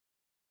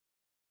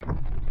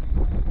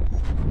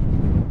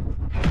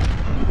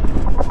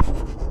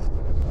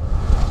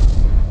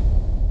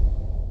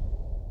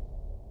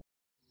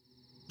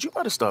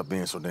Try to stop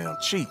being so damn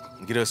cheap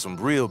and get us some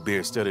real beer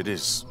instead of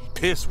this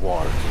piss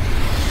water.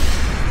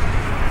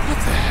 What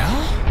the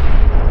hell?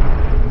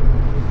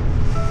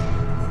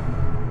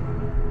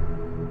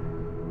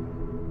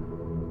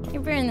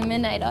 You're brewing the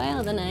midnight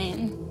oil tonight.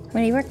 What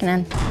are you working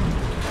on?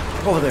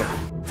 Over there.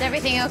 Is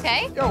everything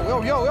okay?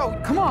 Yo,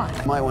 come on.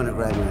 Might want to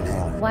grab your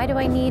inhaler. Why do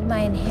I need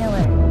my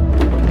inhaler?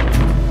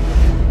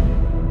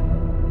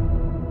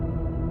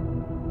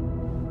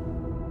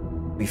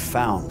 We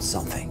found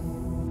something.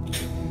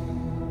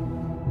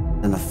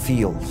 In a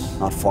field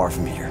not far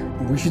from here.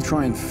 We should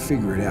try and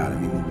figure it out. I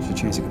mean, there's a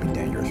chance it could be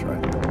dangerous, right?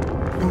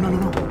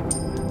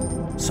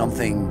 No.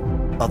 Something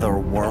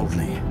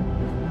otherworldly.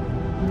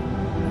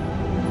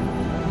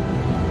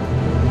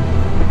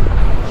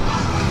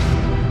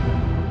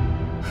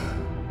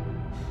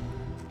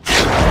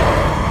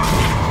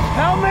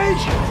 Help me!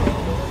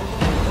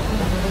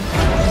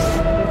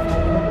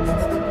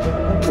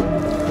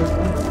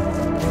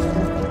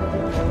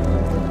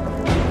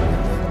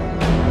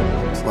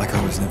 It's like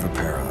I was never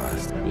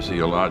paralyzed.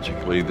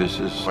 Physiologically, this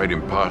is quite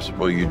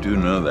impossible. You do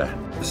know that.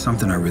 There's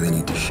something I really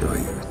need to show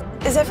you.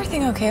 Is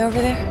everything okay over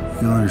there?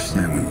 You'll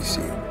understand when you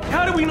see it.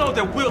 How do we know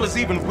that Will is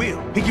even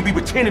Will? He could be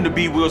pretending to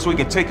be Will so he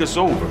can take us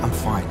over. I'm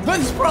fine.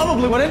 That's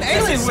probably what an alien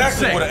That's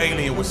exactly would what say. an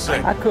alien would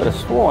say. I could have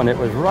sworn it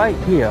was right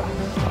here.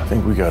 I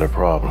think we got a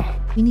problem.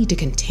 We need to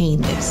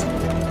contain this.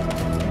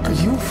 Are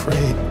you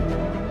afraid?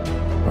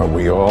 Are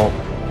we all?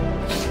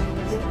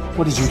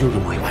 What did you do to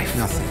my wife?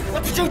 Nothing.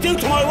 What did you do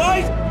to my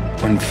wife?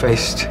 When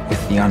faced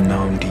with the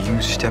unknown, do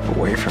you step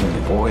away from the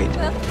void?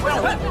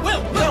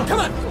 Will, come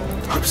on.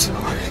 I'm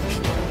sorry.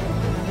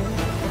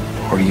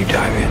 Or do you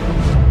dive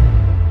in?